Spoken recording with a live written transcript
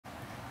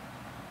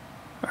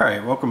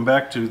Alright, welcome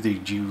back to the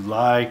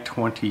July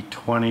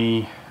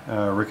 2020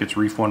 Rickets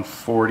Reef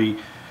 140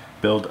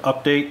 build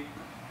update.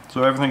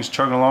 So everything's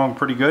chugging along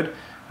pretty good.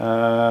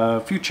 A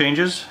few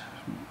changes.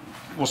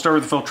 We'll start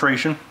with the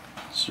filtration.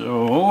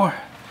 So,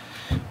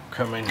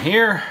 come in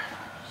here,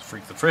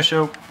 freak the fish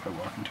out by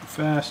walking too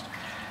fast.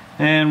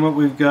 And what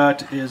we've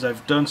got is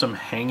I've done some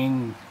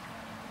hanging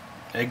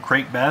egg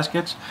crate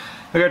baskets.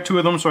 I got two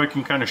of them so I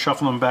can kind of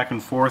shuffle them back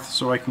and forth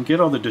so I can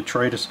get all the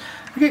detritus.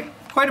 I get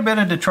quite a bit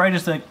of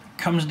detritus that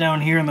comes down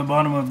here in the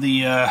bottom of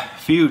the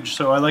fuge,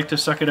 so I like to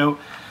suck it out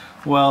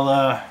while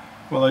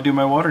I do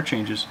my water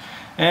changes.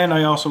 And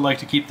I also like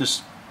to keep this,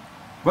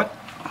 what?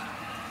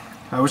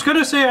 I was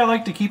gonna say I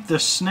like to keep the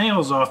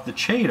snails off the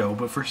Chaeto,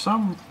 but for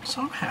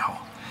somehow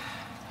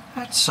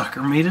that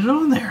sucker made it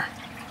on there.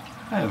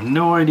 I have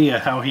no idea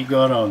how he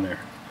got on there.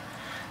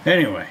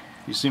 Anyway,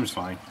 he seems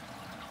fine.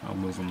 I'll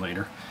move him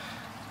later.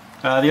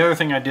 The other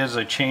thing I did is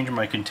I changed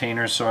my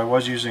containers, so I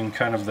was using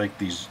kind of like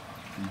these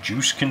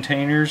juice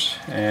containers,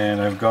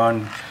 and I've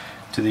gone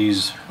to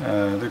these,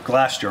 they're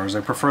glass jars. I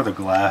prefer the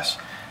glass.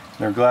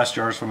 They're glass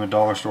jars from a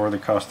dollar store. They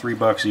cost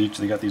 $3 each.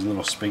 They got these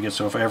little spigots,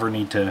 so if I ever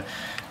need to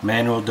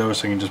manual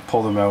dose, I can just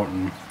pull them out.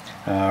 And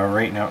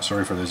right now,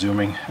 sorry for the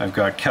zooming, I've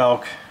got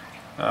calc,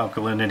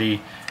 alkalinity,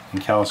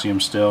 and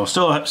calcium still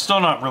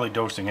not really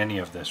dosing any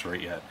of this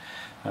right yet.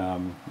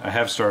 I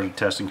have started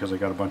testing because I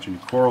got a bunch of new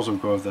corals. I'll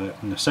go over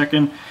that in a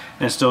second.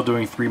 And still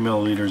doing 3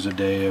 milliliters a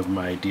day of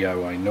my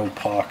DIY no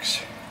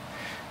pox.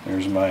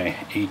 There's my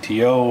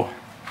ATO.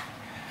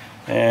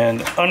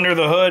 And under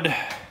the hood,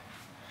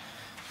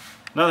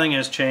 nothing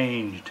has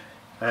changed.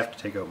 I have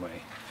to take out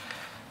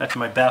that's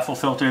my baffle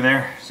filter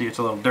there. See, it's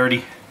a little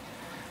dirty.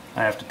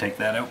 I have to take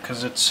that out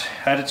because it's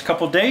had its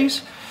couple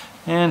days.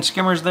 And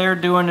skimmer's there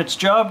doing its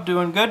job,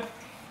 doing good.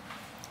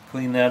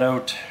 Cleaned that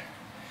out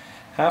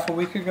half a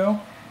week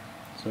ago.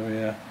 So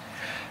yeah.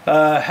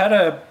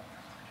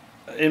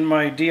 In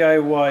my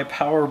DIY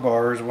power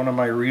bars, one of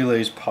my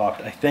relays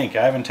popped, I think.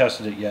 I haven't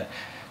tested it yet.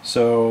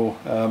 So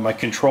my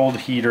controlled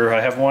heater,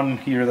 I have one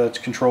heater that's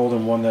controlled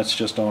and one that's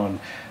just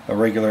on a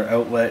regular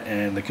outlet,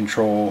 and the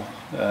control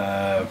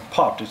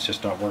popped. It's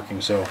just not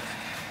working. So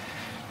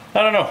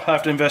I don't know. I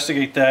have to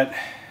investigate that.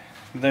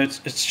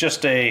 It's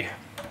just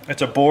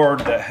it's a board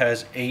that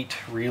has 8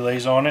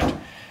 relays on it,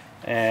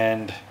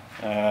 and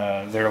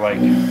they're like,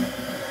 I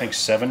think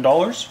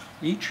 $7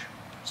 each.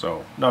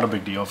 So not a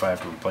big deal if I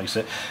have to replace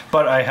it.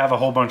 But I have a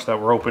whole bunch that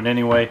were open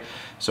anyway,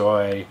 so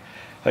I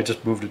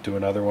just moved it to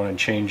another one and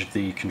changed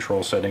the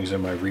control settings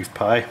in my Reef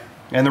Pi.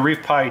 And the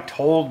Reef Pi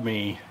told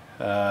me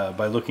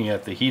by looking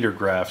at the heater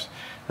graphs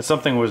that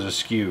something was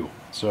askew.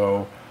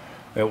 So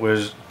it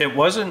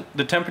wasn't,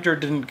 the temperature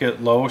didn't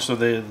get low, so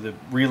the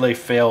relay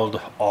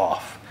failed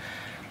off.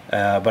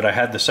 But I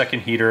had the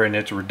second heater and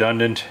it's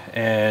redundant,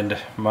 and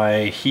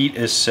my heat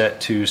is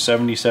set to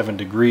 77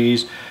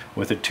 degrees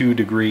with a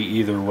 2-degree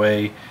either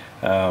way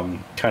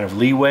kind of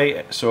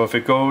leeway. So if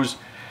it goes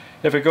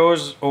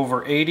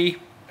over 80,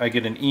 I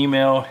get an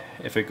email.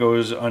 If it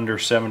goes under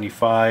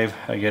 75,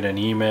 I get an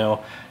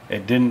email.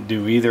 It didn't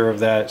do either of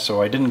that,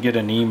 so I didn't get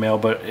an email.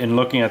 But in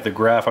looking at the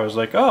graph, I was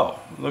like, oh,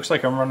 looks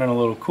like I'm running a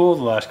little cool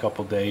the last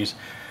couple days.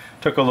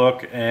 Took a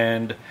look,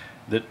 and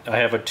I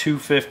have a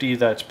 250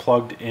 that's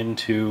plugged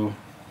into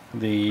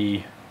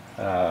the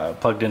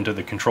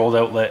controlled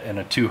outlet, and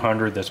a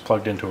 200 that's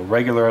plugged into a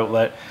regular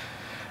outlet.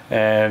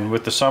 And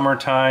with the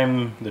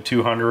summertime, the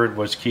 200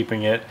 was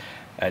keeping it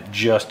at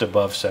just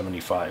above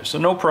 75. So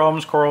no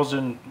problems. Corals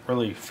didn't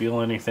really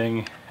feel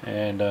anything,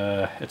 and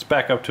it's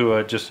back up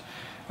to just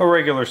a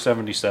regular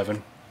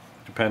 77.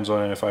 Depends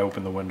on if I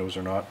open the windows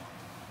or not.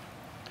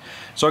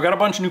 So I got a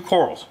bunch of new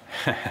corals.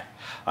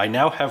 I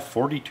now have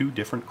 42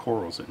 different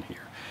corals in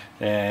here.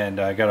 And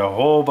I got a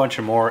whole bunch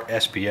of more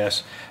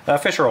SPS.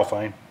 Fish are all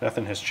fine.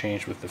 Nothing has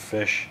changed with the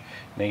fish.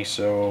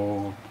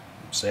 Naso,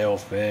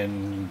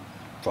 sailfin,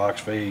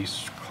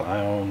 foxface,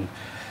 clown,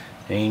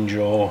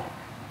 angel.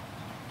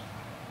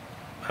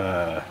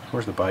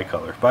 Where's the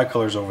bicolor?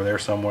 Bicolor's over there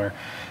somewhere.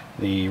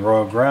 The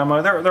royal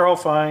grandma, they're all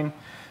fine.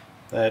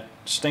 That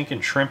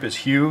stinking shrimp is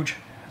huge.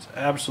 It's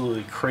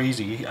absolutely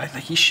crazy. I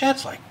think he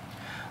sheds like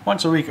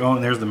once a week. Oh,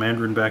 and there's the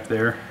mandarin back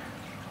there.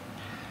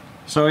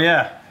 So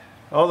yeah,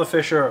 all the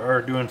fish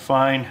are doing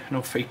fine.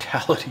 No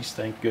fatalities,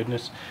 thank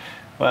goodness.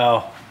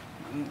 Well,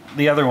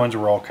 the other ones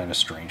were all kind of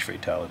strange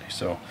fatalities,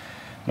 so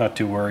not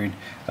too worried.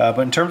 But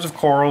in terms of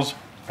corals,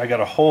 I got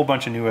a whole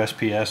bunch of new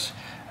SPS.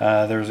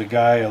 There was a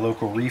guy, a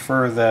local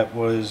reefer, that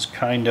was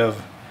kind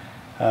of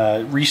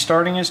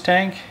restarting his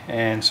tank,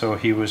 and so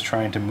he was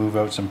trying to move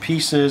out some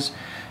pieces.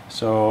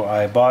 So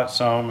I bought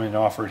some and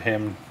offered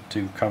him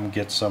to come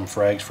get some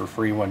frags for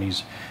free when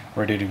he's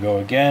ready to go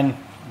again,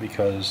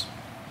 because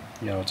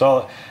you know, it's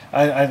all.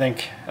 I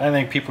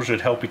think people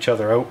should help each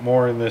other out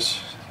more in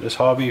this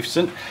hobby.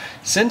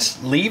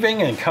 Since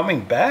leaving and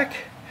coming back,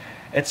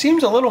 it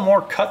seems a little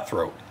more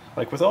cutthroat.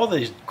 Like with all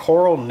these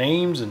coral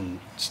names and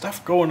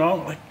stuff going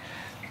on, like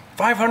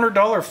 $500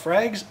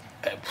 frags,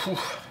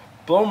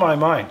 blow my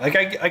mind. Like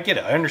I get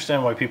it. I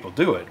understand why people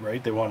do it,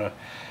 right? They want to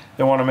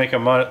they want to make a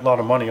lot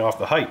of money off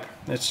the hype.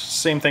 It's the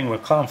same thing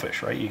with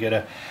clownfish, right? You get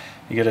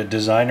a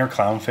designer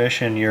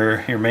clownfish, and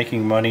you're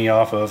making money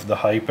off of the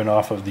hype and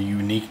off of the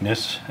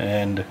uniqueness.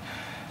 And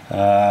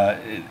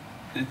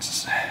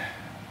it's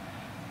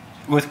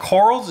with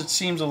corals, it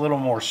seems a little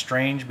more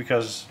strange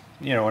because,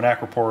 you know, an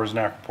acropora is an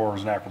acropora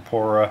is an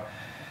acropora.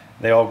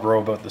 They all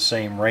grow about the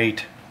same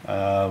rate.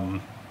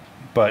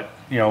 But,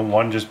 you know,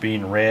 one just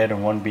being red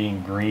and one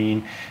being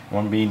green,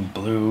 one being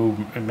blue,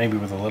 and maybe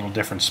with a little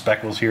different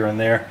speckles here and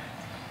there.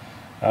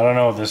 I don't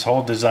know, this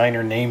whole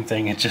designer name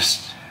thing,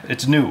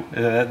 it's new.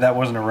 That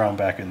wasn't around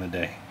back in the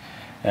day.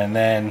 And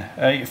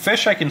then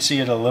fish, I can see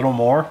it a little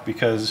more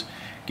because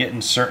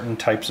getting certain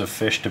types of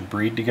fish to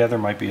breed together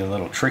might be a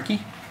little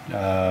tricky.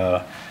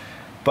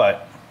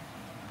 But,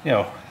 you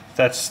know,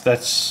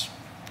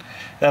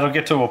 that'll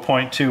get to a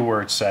point too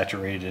where it's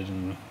saturated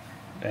and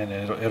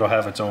it'll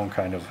have its own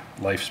kind of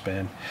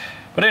lifespan.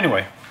 But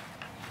anyway,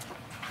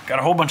 got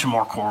a whole bunch of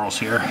more corals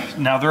here.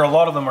 Now a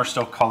lot of them are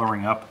still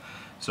coloring up,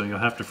 so you'll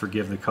have to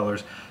forgive the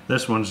colors.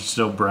 This one's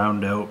still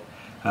browned out.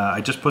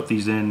 I just put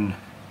these in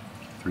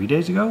 3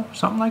 days ago,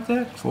 something like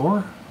that,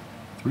 4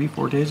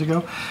 days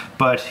ago.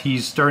 But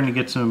he's starting to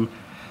get some,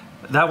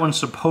 that one's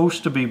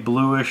supposed to be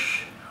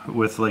bluish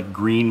with like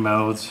green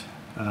mouths.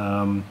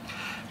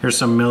 Here's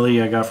some millie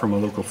I got from a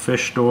local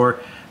fish store.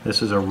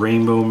 This is a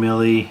rainbow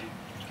millie.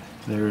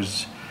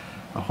 There's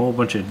a whole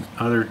bunch of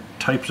other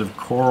types of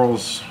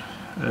corals,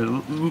 a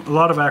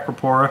lot of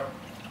acropora.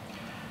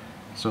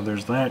 So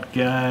there's that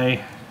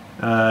guy.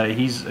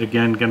 He's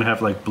again gonna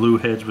have like blue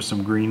heads with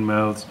some green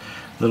mouths,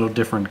 little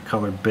different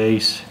color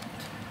base.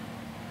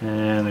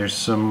 And there's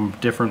some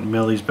different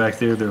millies back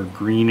there. They're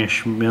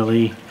greenish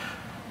millie.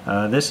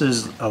 This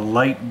is a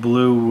light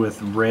blue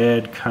with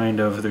red kind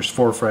of, there's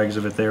 4 frags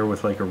of it there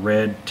with like a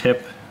red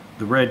tip.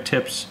 The red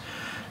tips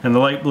and the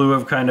light blue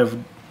have kind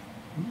of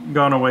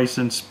gone away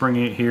since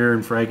bringing it here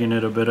and fragging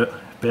it a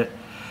bit.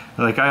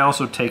 Like I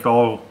also take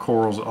all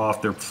corals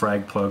off their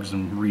frag plugs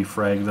and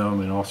refrag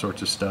them and all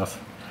sorts of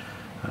stuff.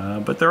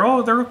 But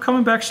they're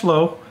coming back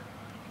slow.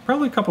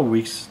 Probably a couple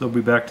weeks they'll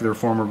be back to their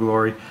former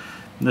glory.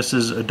 This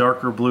is a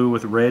darker blue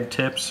with red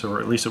tips, or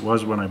at least it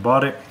was when I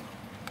bought it.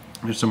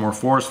 There's some more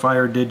forest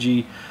fire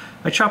digi.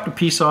 I chopped a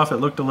piece off, it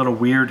looked a little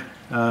weird,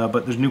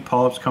 but there's new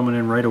polyps coming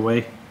in right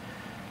away.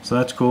 So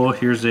that's cool.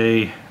 Here's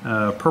a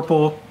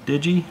purple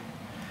digi.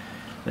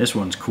 This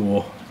one's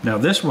cool. Now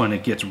this one,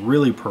 it gets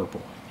really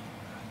purple.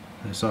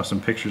 I saw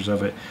some pictures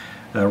of it.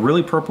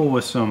 Really purple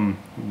with some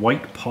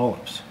white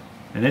polyps.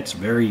 And it's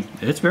very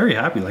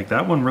happy. Like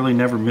that one really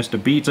never missed a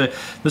beat.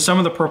 Some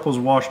of the purple's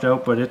washed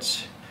out, but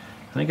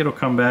I think it'll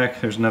come back.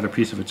 There's another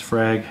piece of its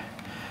frag.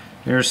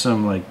 There's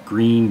some like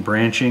green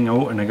branching.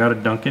 Oh, and I got a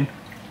Duncan.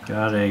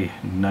 Got a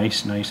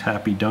nice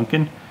happy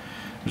Duncan.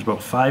 There's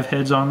about 5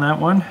 heads on that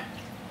one.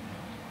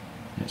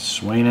 It's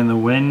swaying in the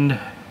wind.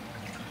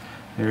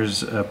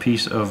 There's a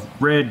piece of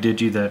red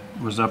digi that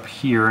was up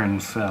here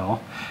and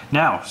fell.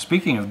 Now,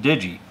 speaking of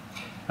digi,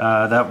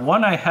 that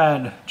one I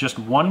had just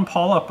 1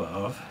 polyp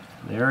of,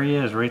 there he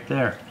is right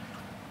there.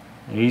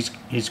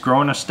 He's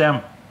growing a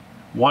stem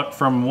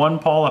from 1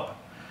 polyp.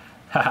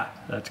 Haha,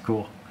 that's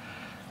cool.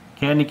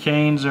 Candy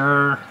canes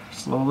are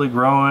slowly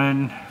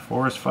growing.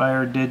 Forest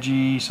fire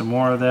digi, some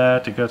more of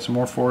that. I got some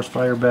more forest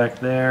fire back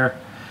there.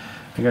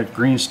 I got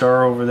green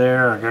star over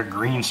there. I got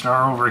green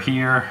star over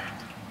here.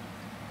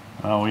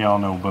 Well, we all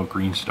know about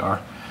green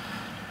star.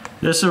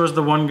 This was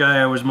the one guy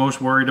I was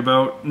most worried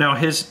about. Now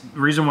the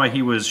reason why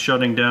he was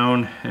shutting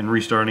down and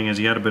restarting is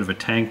he had a bit of a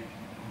tank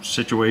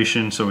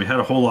situation, so he had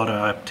a whole lot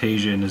of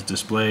aptasia in his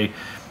display,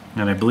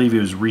 and I believe he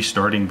was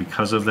restarting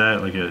because of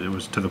that. Like it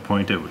was to the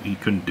point that he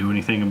couldn't do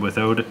anything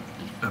about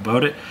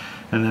it.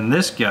 And then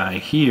this guy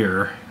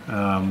here,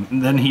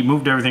 then he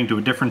moved everything to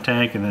a different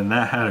tank, and then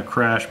that had a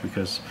crash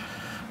because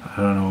I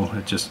don't know,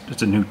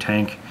 it's a new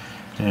tank,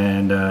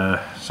 and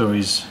so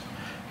he's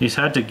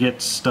had to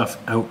get stuff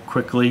out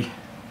quickly.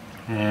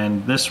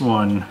 And this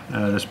one,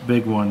 this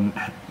big one,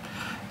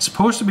 it's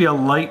supposed to be a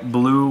light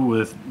blue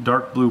with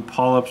dark blue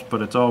polyps,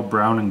 but it's all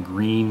brown and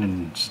green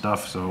and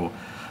stuff, so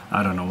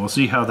I don't know. We'll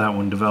see how that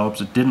one develops.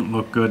 It didn't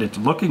look good. It's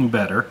looking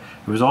better.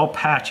 It was all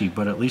patchy,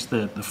 but at least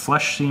the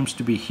flesh seems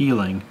to be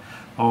healing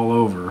all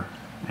over,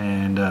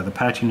 and the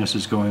patchiness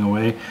is going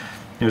away.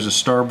 There's a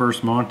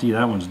Starburst Monty.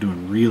 That one's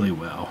doing really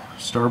well.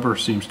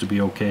 Starburst seems to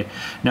be okay.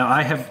 Now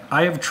I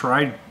have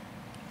tried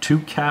 2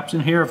 caps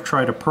in here. I've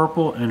tried a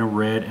purple and a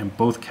red, and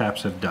both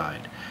caps have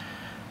died.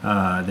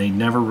 They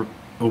never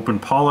open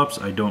polyps.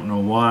 I don't know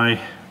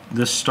why.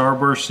 This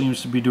Starburst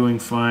seems to be doing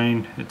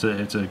fine.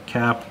 It's a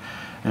cap,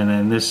 and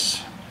then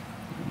this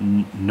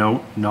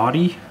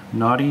Naughty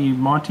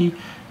Monty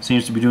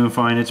seems to be doing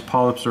fine. Its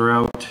polyps are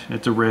out.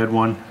 It's a red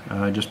one,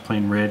 just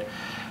plain red.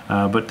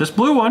 But this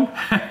blue one,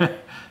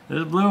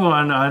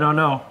 I don't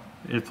know.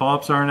 Its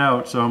polyps aren't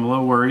out, so I'm a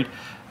little worried.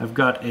 I've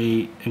got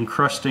a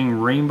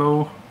encrusting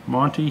rainbow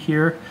Monty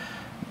here,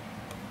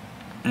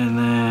 and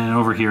then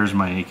over here is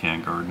my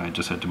acan garden. I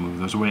just had to move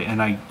those away,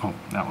 and oh,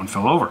 that one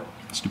fell over.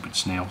 Stupid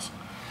snails.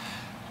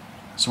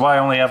 That's why I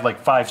only have like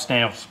 5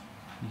 snails.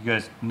 You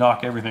guys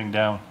knock everything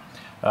down.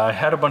 I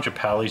had a bunch of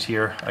pallies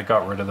here. I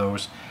got rid of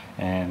those,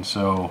 and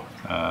so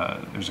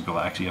there's a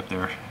galaxy up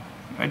there.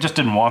 I just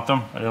didn't want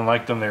them. I didn't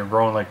like them. They were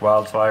growing like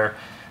wildfire,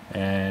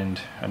 and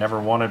I never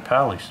wanted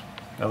pallies.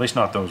 At least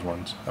not those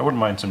ones. I wouldn't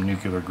mind some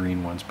nuclear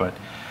green ones, but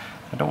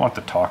I don't want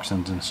the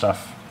toxins and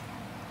stuff.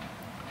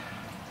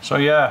 So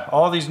yeah,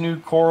 all these new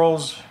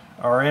corals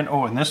are in.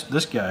 Oh, and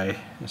this guy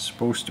is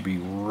supposed to be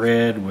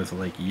red with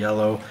like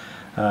yellow.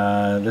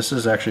 This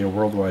is actually a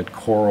worldwide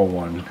coral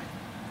one,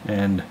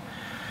 and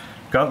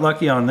got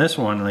lucky on this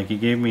one. Like, he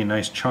gave me a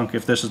nice chunk,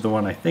 if this is the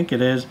one I think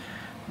it is,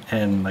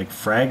 and like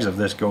frags of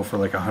this go for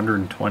like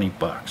 120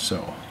 bucks. So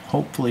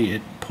hopefully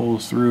it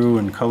pulls through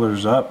and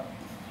colors up.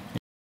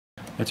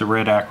 It's a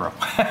red acro.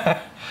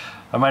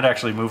 I might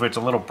actually move it. It's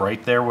a little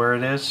bright there where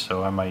it is,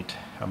 so I might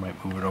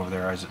move it over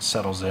there as it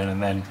settles in,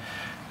 and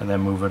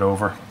then move it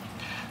over.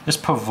 This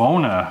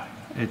Pavona,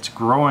 it's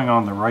growing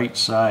on the right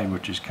side,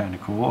 which is kind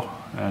of cool,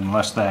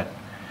 unless that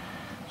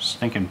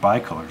stinking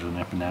bicolor's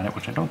nipping at it,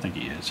 which I don't think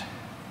he is.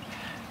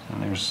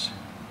 And there's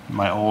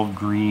my old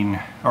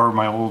green, or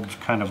my old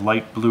kind of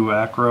light blue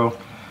acro.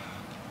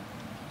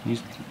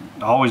 He's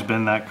always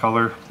been that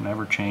color,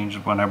 never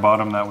changed. When I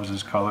bought him, that was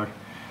his color.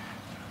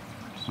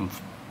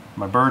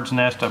 My bird's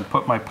nest, I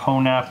put my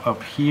Ponap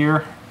up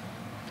here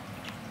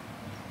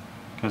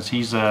because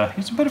he's a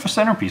bit of a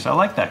centerpiece. I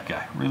like that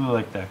guy, really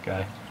like that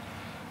guy.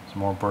 Some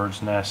more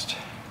bird's nest.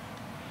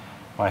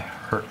 My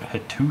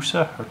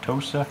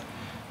Hirtosa,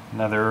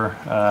 another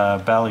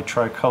Bali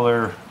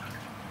tricolor.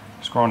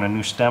 It's growing a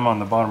new stem on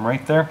the bottom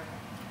right there,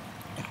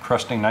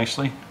 crusting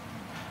nicely.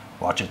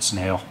 Watch it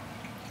snail.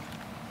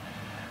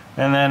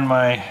 And then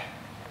my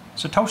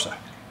Setosa.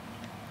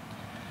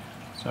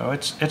 So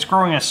it's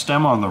growing a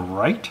stem on the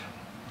right.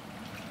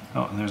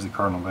 Oh, and there's the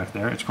cardinal back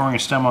there. It's growing a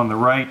stem on the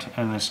right,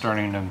 and it's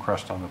starting to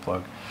encrust on the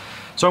plug.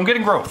 So I'm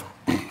getting growth.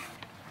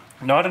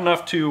 Not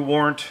enough to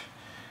warrant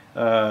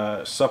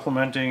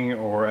supplementing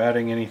or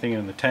adding anything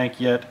in the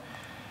tank yet.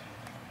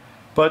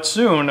 But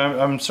soon,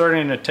 I'm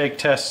starting to take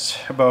tests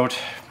about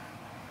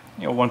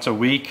once a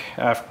week,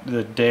 after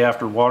the day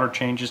after water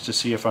changes, to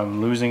see if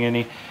I'm losing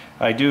any.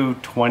 I do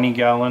 20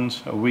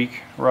 gallons a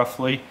week,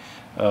 roughly,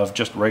 of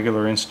just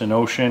regular Instant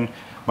Ocean.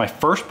 My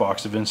first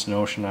box of Instant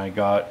Ocean I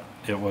got,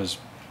 it was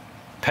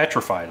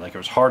petrified, like it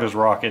was hard as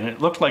rock, and it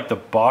looked like the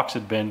box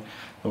had been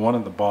the one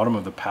at the bottom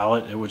of the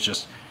pallet. It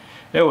was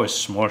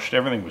smushed.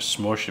 Everything was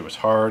smushed. It was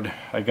hard.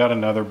 I got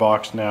another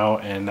box now,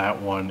 and that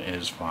one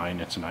is fine.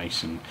 It's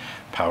nice and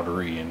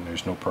powdery, and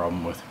there's no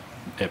problem with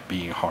it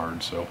being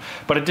hard. So,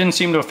 but it didn't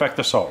seem to affect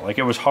the salt. Like,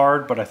 it was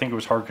hard, but I think it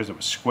was hard because it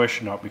was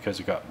squished, not because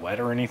it got wet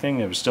or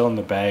anything. It was still in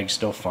the bag,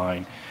 still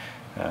fine.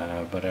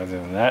 But other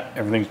than that,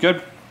 everything's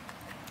good.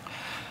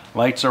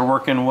 Lights are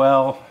working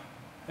well.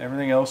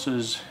 Everything else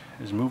is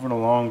moving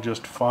along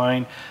just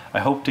fine.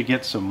 I hope to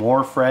get some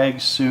more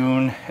frags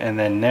soon, and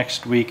then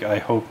next week I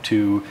hope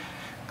to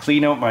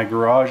clean out my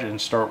garage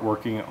and start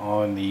working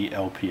on the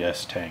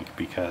LPS tank,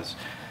 because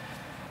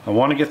I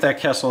want to get that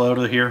Kessel out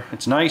of here.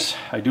 It's nice.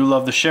 I do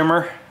love the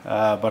shimmer,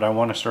 but I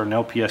want to start an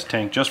LPS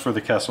tank just for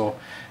the Kessel,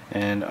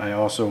 and I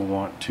also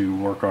want to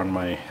work on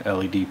my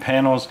LED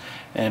panels.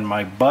 And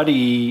my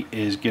buddy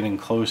is getting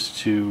close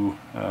to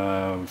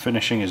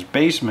finishing his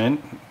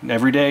basement.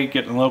 Every day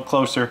getting a little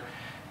closer,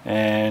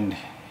 and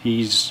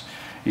he's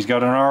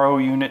got an RO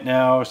unit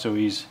now, so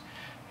he's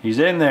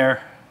in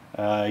there.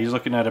 He's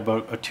looking at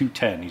about a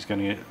 210. He's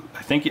gonna get,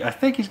 I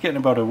think he's getting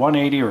about a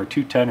 180 or a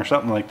 210 or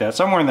something like that,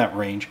 somewhere in that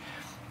range.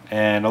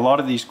 And a lot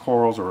of these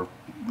corals, or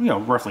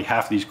roughly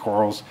half these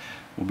corals,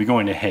 will be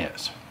going to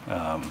his.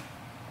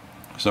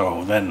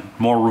 So then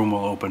more room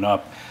will open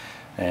up,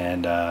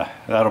 and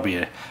that'll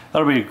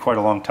be quite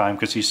a long time,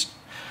 because he's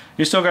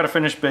still got to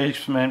finish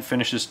basement,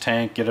 finish his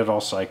tank, get it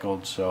all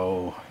cycled.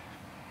 So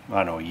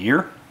I don't know, a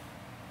year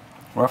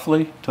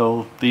roughly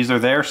till these are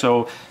there.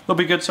 So they'll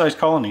be good sized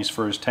colonies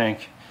for his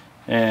tank,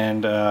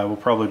 and we'll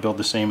probably build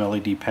the same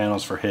LED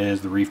panels for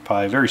his, the Reef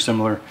Pi, very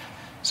similar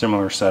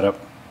setup.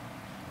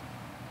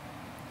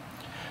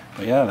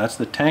 But yeah, that's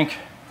the tank.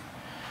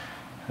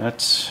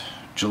 That's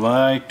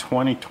July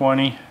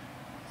 2020.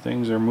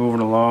 Things are moving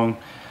along.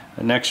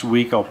 Next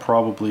week I'll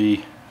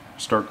probably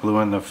start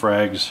gluing the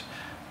frags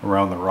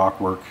around the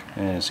rock work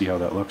and see how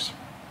that looks.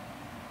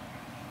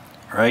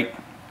 All right,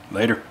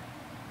 later.